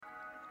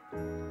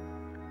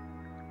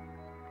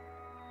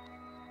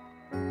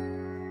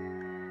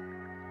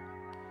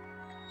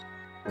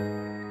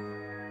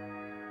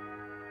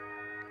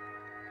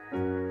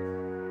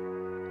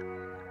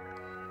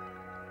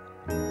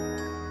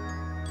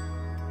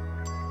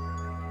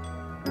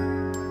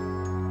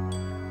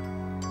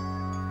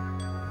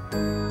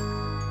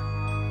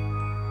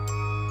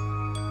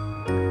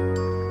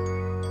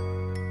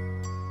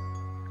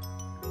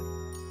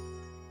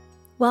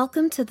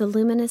Welcome to the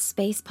Luminous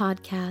Space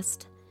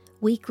Podcast,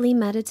 weekly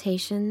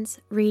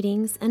meditations,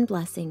 readings, and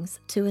blessings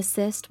to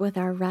assist with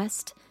our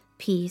rest,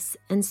 peace,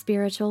 and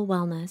spiritual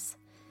wellness.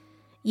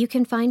 You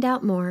can find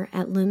out more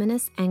at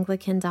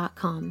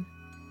luminousanglican.com.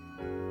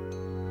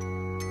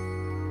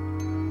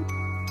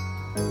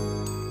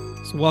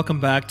 So welcome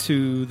back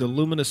to the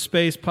Luminous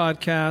Space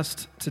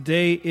Podcast.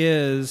 Today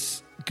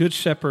is Good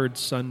Shepherd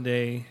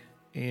Sunday,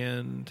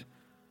 and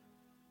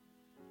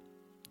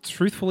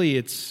truthfully,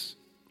 it's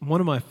one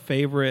of my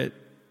favorite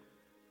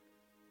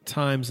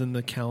times in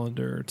the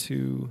calendar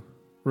to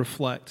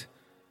reflect.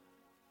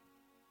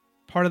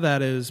 Part of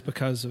that is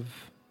because of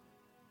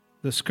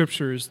the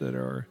scriptures that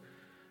are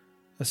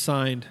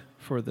assigned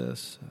for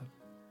this.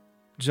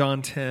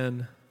 John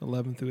 10,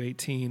 11 through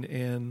 18,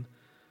 and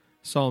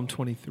Psalm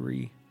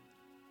 23.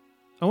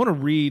 I want to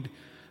read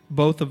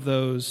both of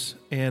those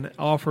and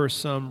offer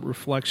some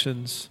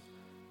reflections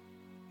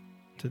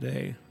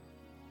today.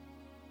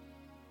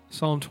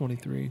 Psalm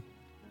 23.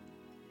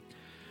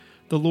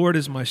 The Lord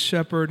is my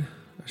shepherd,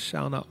 I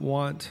shall not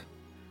want.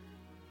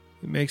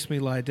 He makes me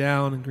lie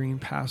down in green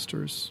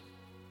pastures.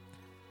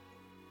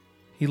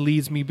 He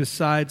leads me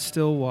beside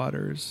still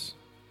waters.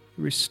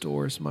 He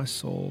restores my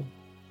soul.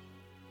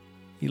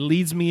 He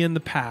leads me in the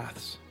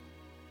paths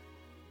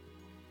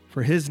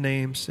for his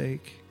name's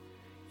sake.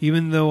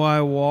 Even though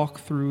I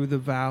walk through the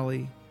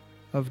valley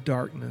of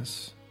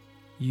darkness,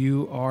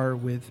 you are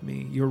with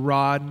me. Your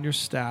rod and your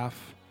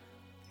staff,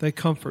 they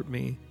comfort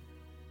me.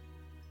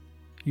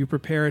 You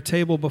prepare a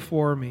table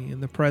before me in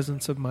the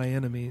presence of my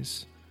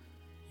enemies.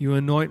 You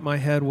anoint my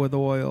head with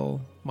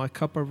oil, my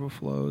cup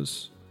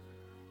overflows.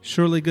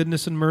 Surely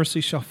goodness and mercy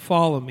shall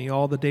follow me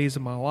all the days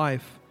of my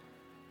life,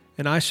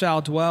 and I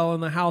shall dwell in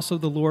the house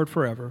of the Lord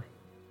forever.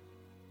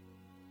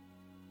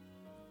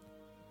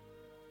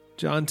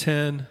 John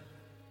 10,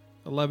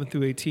 11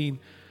 through 18.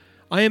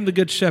 I am the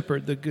good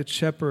shepherd. The good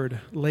shepherd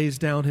lays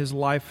down his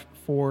life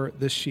for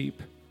the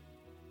sheep.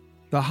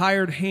 The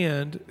hired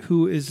hand,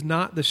 who is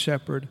not the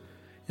shepherd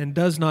and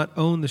does not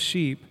own the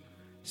sheep,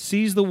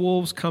 sees the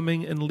wolves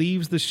coming and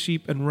leaves the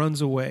sheep and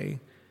runs away,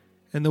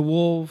 and the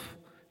wolf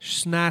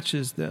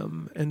snatches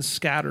them and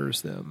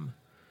scatters them.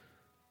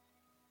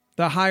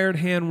 The hired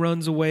hand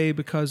runs away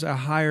because a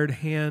hired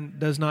hand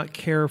does not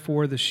care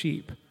for the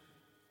sheep.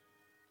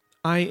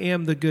 I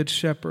am the good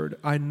shepherd.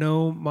 I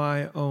know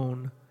my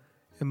own,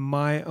 and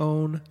my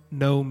own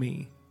know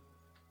me.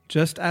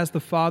 Just as the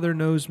Father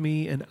knows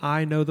me, and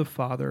I know the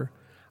Father,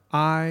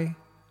 I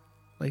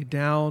lay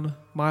down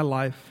my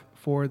life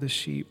for the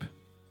sheep.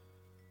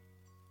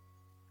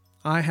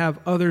 I have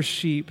other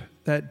sheep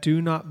that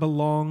do not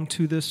belong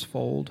to this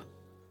fold.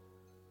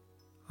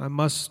 I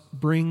must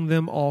bring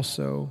them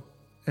also,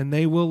 and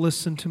they will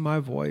listen to my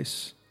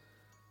voice.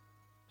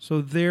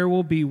 So there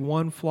will be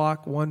one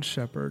flock, one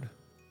shepherd.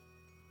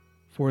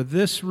 For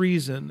this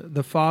reason,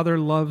 the Father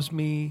loves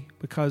me,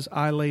 because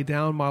I lay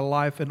down my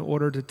life in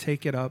order to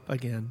take it up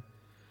again.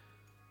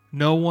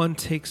 No one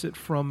takes it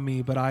from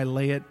me, but I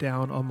lay it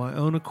down on my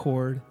own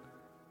accord.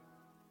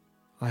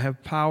 I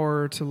have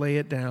power to lay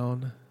it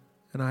down,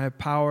 and I have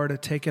power to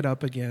take it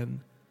up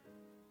again.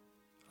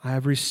 I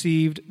have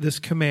received this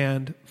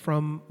command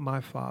from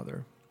my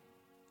Father.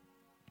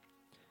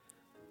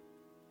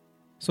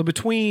 So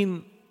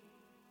between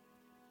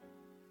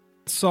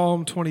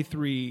Psalm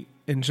 23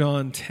 and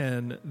John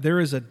 10,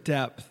 there is a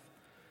depth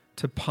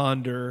to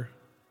ponder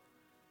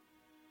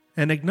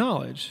and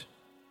acknowledge.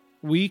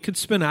 We could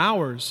spend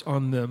hours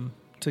on them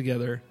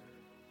together.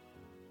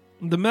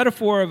 The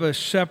metaphor of a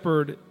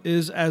shepherd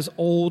is as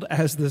old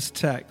as this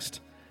text.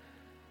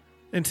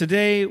 And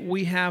today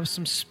we have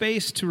some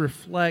space to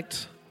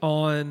reflect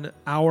on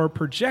our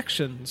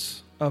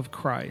projections of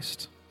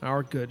Christ,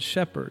 our good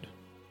shepherd.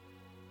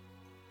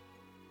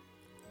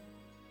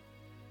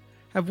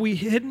 Have we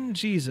hidden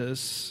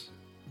Jesus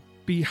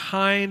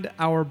behind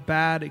our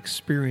bad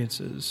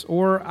experiences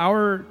or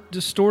our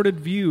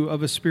distorted view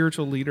of a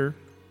spiritual leader?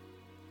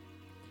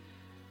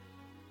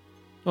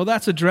 Well,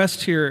 that's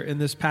addressed here in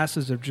this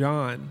passage of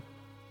John.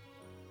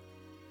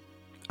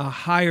 A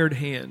hired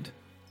hand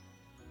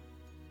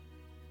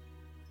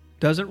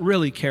doesn't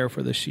really care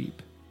for the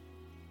sheep.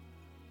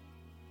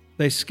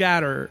 They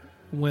scatter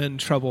when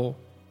trouble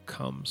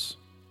comes.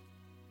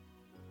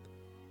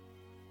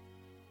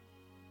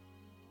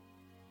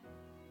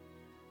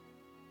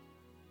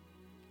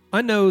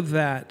 I know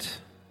that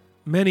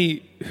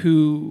many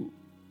who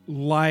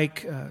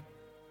like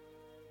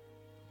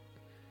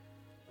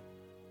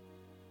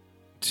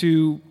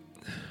to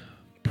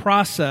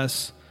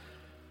process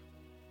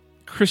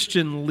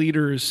Christian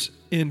leaders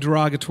in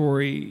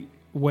derogatory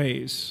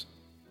ways.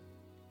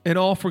 and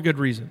all for good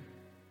reason.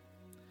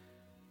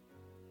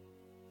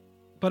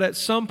 But at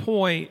some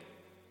point,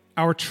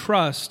 our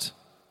trust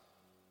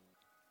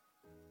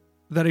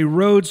that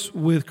erodes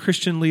with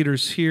Christian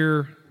leaders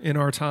here in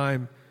our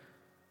time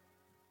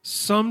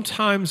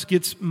sometimes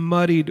gets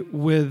muddied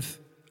with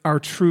our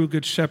true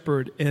Good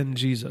Shepherd in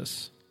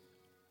Jesus.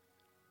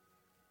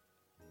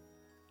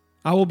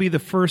 I will be the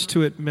first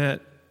to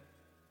admit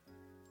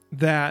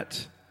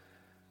that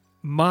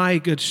my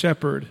Good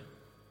Shepherd,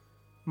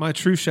 my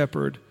true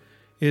Shepherd,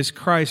 is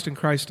Christ and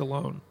Christ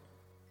alone.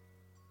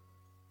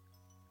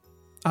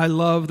 I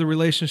love the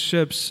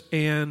relationships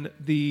and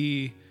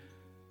the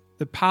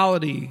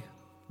polity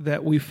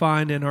that we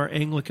find in our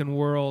Anglican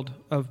world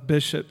of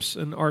bishops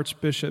and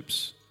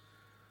archbishops,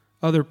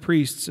 other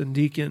priests and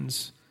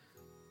deacons.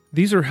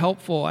 These are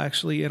helpful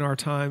actually in our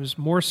times,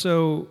 more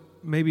so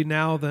maybe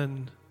now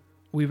than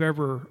we've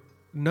ever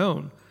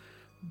known.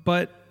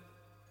 But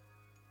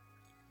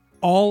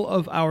all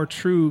of our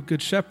true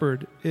Good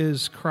Shepherd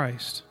is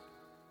Christ.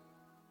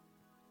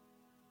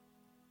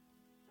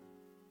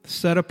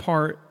 Set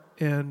apart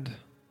and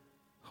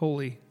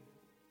holy.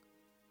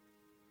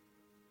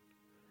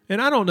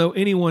 And I don't know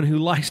anyone who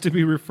likes to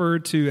be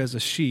referred to as a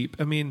sheep.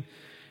 I mean,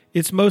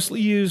 it's mostly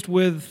used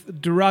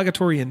with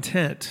derogatory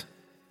intent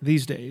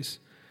these days.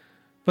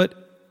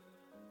 But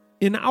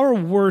in our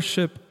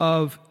worship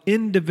of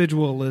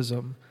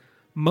individualism,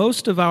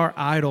 most of our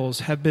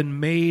idols have been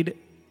made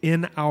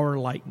in our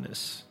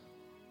likeness.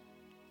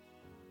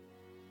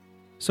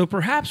 So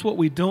perhaps what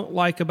we don't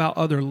like about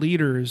other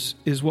leaders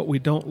is what we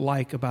don't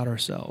like about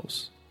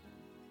ourselves.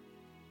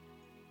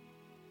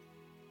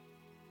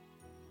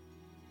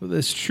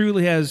 This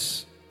truly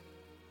has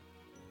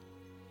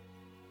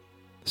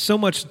so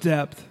much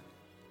depth,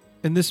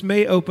 and this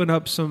may open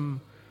up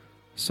some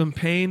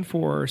pain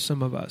for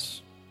some of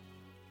us.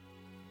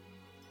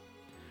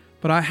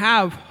 But I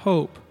have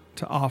hope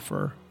to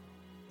offer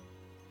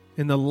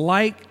in the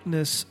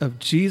likeness of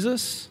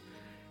Jesus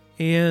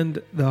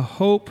and the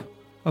hope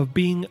of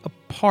being a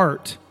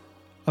part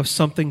of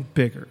something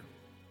bigger.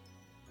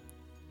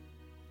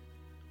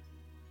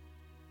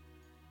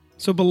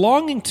 So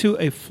belonging to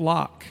a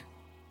flock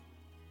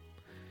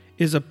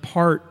is a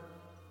part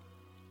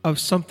of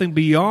something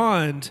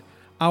beyond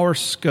our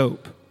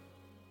scope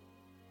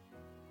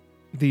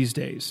these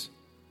days.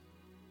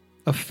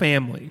 A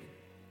family.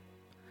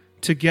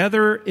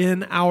 Together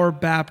in our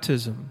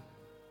baptism.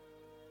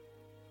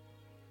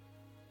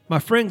 My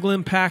friend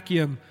Glenn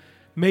Packiam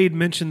made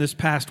mention this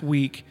past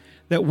week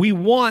that we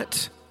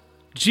want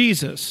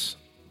Jesus,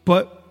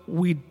 but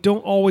we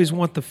don't always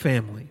want the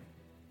family.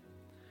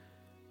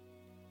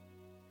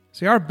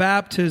 See, our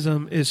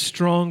baptism is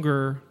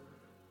stronger.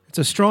 It's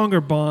a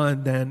stronger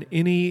bond than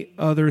any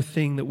other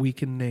thing that we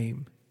can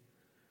name.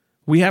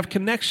 We have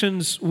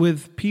connections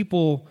with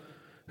people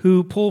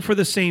who pull for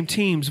the same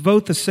teams,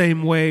 vote the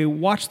same way,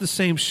 watch the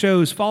same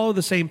shows, follow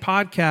the same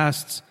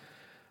podcasts.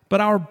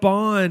 But our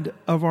bond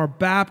of our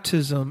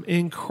baptism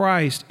in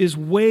Christ is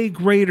way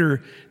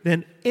greater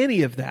than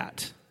any of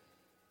that.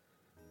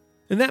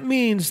 And that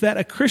means that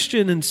a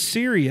Christian in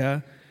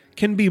Syria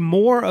can be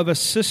more of a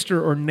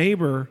sister or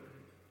neighbor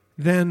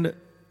than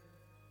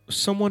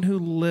someone who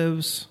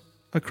lives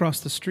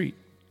across the street.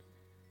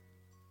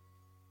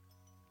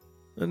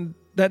 And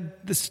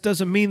that this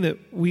doesn't mean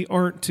that we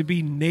aren't to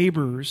be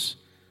neighbors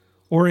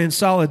or in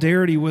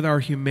solidarity with our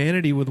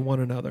humanity with one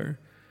another.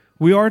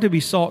 We are to be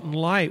salt and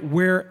light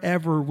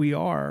wherever we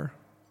are.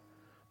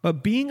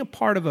 But being a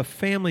part of a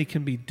family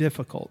can be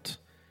difficult.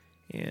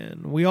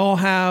 And we all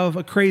have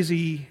a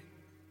crazy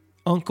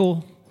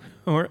uncle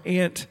or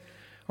aunt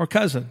or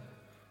cousin.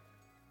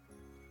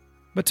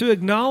 But to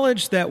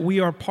acknowledge that we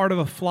are part of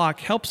a flock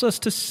helps us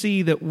to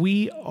see that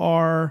we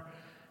are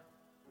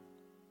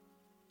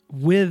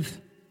with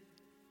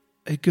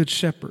a good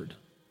shepherd.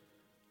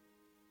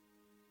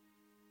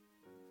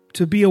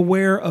 To be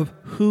aware of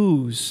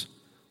whose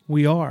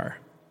we are.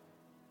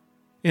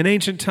 In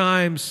ancient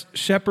times,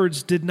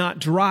 shepherds did not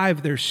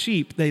drive their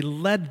sheep. They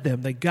led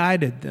them, they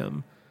guided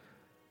them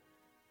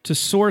to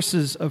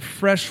sources of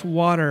fresh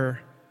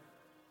water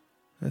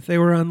that they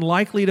were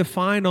unlikely to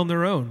find on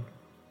their own.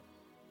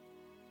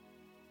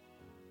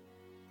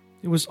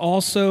 It was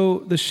also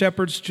the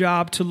shepherd's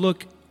job to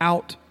look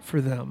out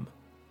for them,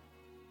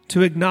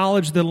 to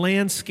acknowledge the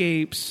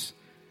landscapes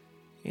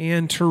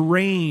and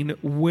terrain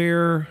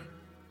where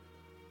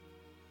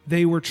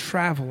they were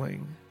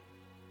traveling.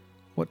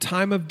 What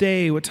time of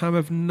day, what time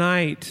of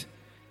night,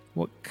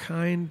 what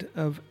kind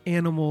of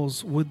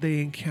animals would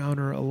they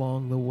encounter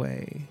along the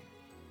way?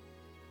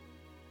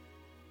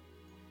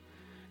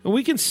 And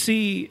we can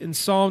see in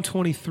Psalm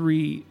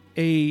 23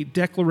 a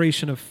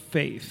declaration of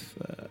faith,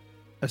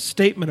 a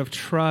statement of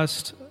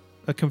trust,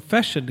 a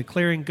confession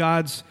declaring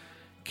God's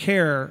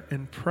care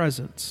and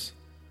presence.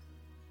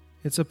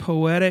 It's a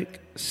poetic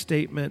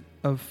statement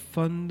of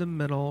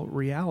fundamental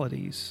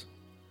realities.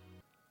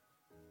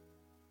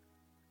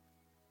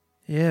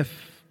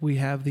 If we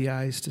have the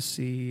eyes to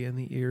see and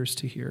the ears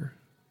to hear.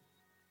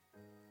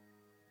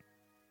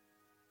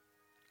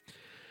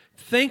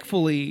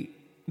 Thankfully,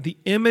 the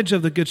image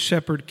of the Good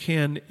Shepherd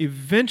can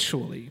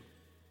eventually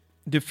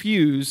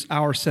diffuse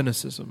our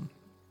cynicism.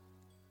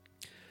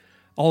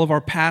 All of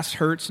our past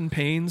hurts and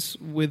pains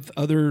with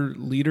other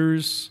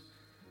leaders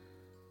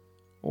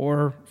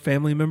or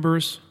family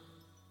members.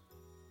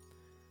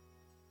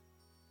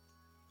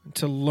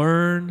 To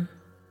learn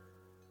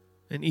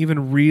and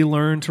even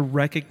relearn to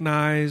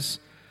recognize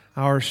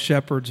our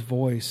shepherd's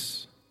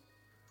voice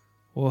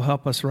will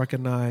help us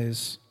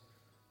recognize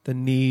the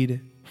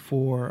need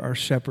for our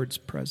shepherd's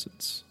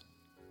presence.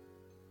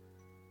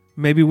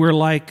 Maybe we're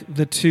like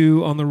the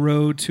two on the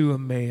road to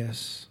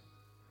Emmaus.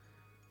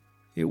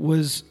 It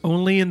was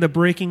only in the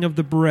breaking of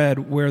the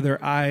bread where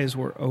their eyes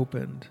were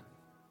opened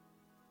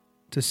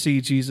to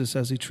see Jesus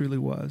as he truly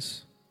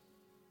was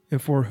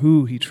and for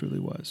who he truly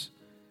was.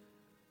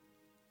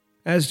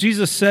 As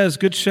Jesus says,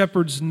 good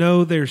shepherds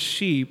know their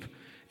sheep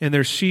and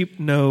their sheep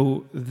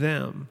know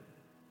them.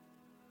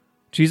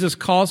 Jesus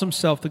calls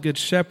himself the Good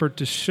Shepherd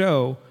to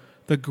show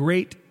the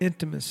great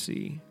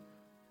intimacy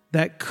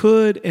that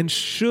could and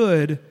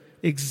should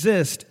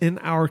exist in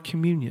our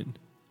communion.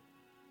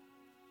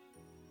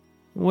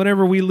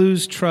 Whenever we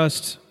lose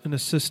trust in a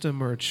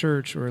system or a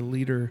church or a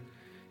leader,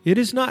 it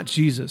is not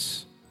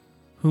Jesus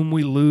whom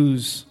we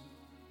lose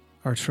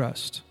our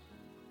trust.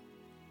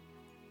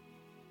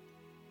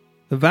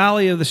 The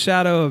valley of the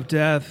shadow of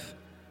death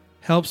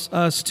helps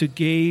us to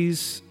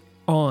gaze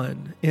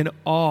on in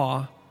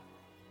awe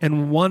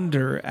and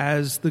wonder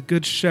as the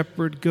Good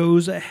Shepherd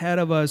goes ahead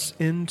of us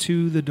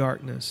into the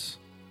darkness.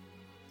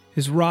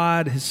 His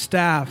rod, his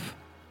staff,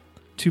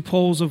 2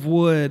 poles of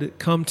wood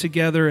come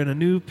together in a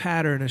new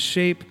pattern, a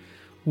shape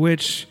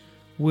which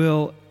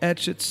will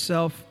etch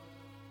itself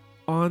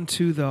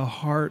onto the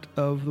heart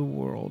of the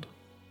world.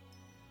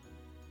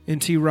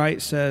 N.T.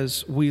 Wright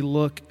says, we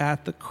look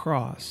at the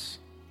cross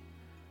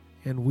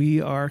and we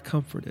are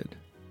comforted.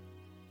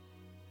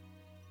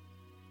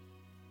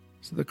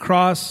 So the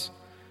cross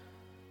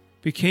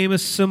became a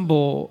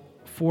symbol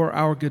for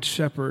our Good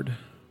Shepherd,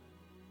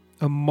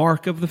 a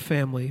mark of the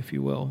family, if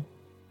you will.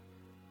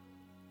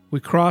 We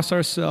cross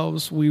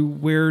ourselves, we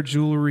wear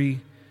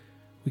jewelry,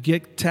 we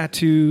get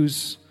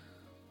tattoos,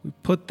 we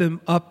put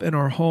them up in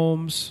our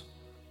homes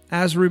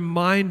as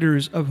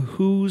reminders of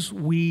whose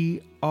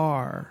we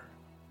are.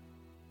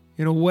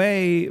 In a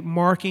way,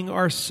 marking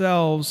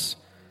ourselves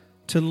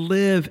to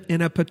live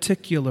in a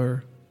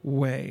particular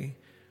way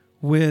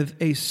with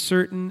a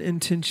certain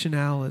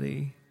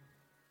intentionality.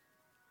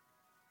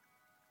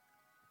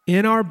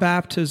 In our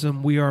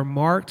baptism, we are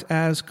marked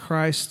as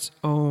Christ's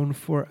own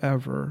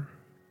forever.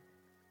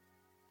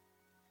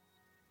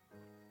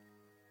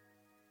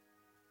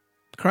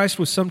 Christ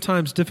was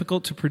sometimes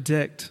difficult to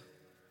predict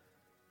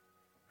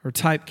or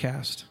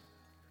typecast.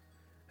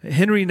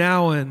 Henry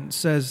Nouwen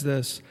says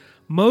this,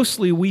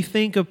 mostly we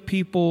think of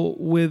people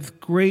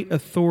with great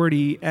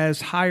authority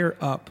as higher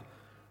up,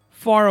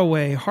 far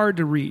away, hard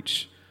to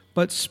reach.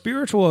 But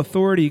spiritual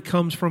authority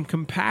comes from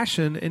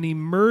compassion and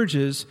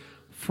emerges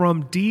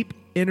from deep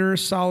inner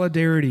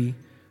solidarity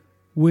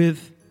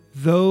with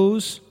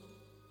those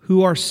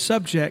who are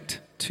subject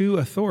to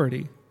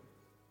authority.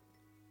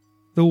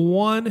 The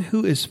one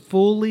who is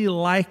fully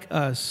like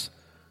us,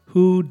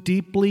 who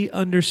deeply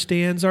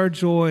understands our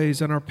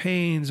joys and our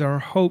pains, our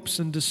hopes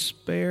and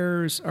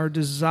despairs, our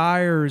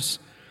desires,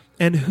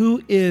 and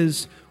who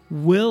is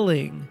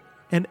willing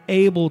and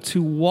able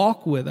to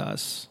walk with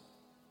us.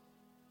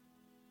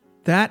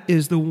 That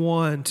is the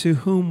one to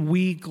whom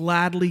we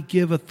gladly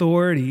give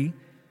authority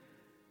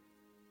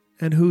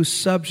and whose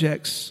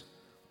subjects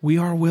we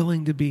are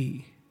willing to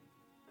be.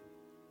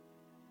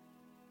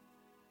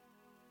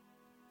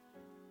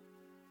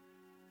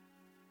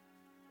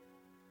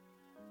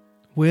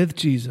 With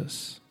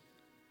Jesus,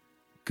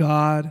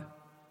 God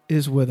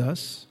is with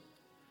us,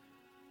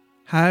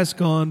 has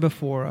gone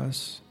before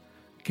us,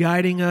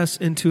 guiding us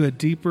into a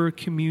deeper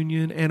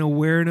communion and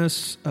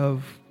awareness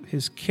of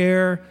his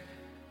care,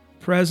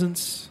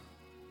 presence,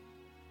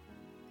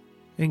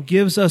 and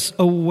gives us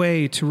a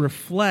way to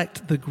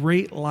reflect the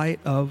great light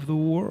of the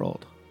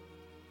world.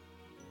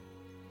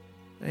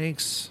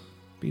 Thanks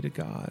be to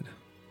God.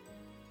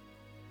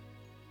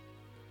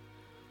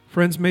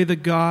 Friends, may the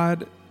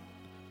God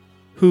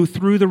who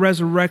through the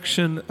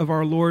resurrection of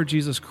our Lord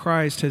Jesus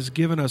Christ has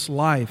given us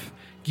life,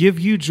 give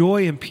you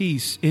joy and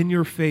peace in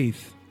your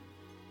faith.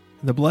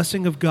 And the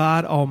blessing of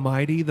God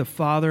Almighty, the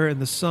Father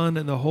and the Son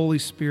and the Holy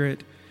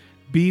Spirit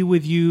be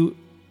with you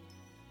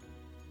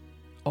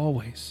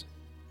always.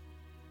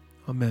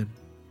 Amen.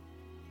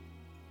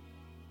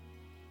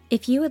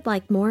 If you would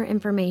like more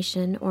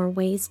information or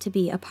ways to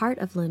be a part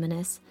of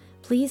Luminous,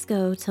 please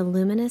go to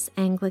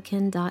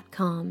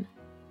luminousanglican.com.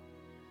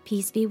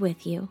 Peace be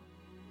with you.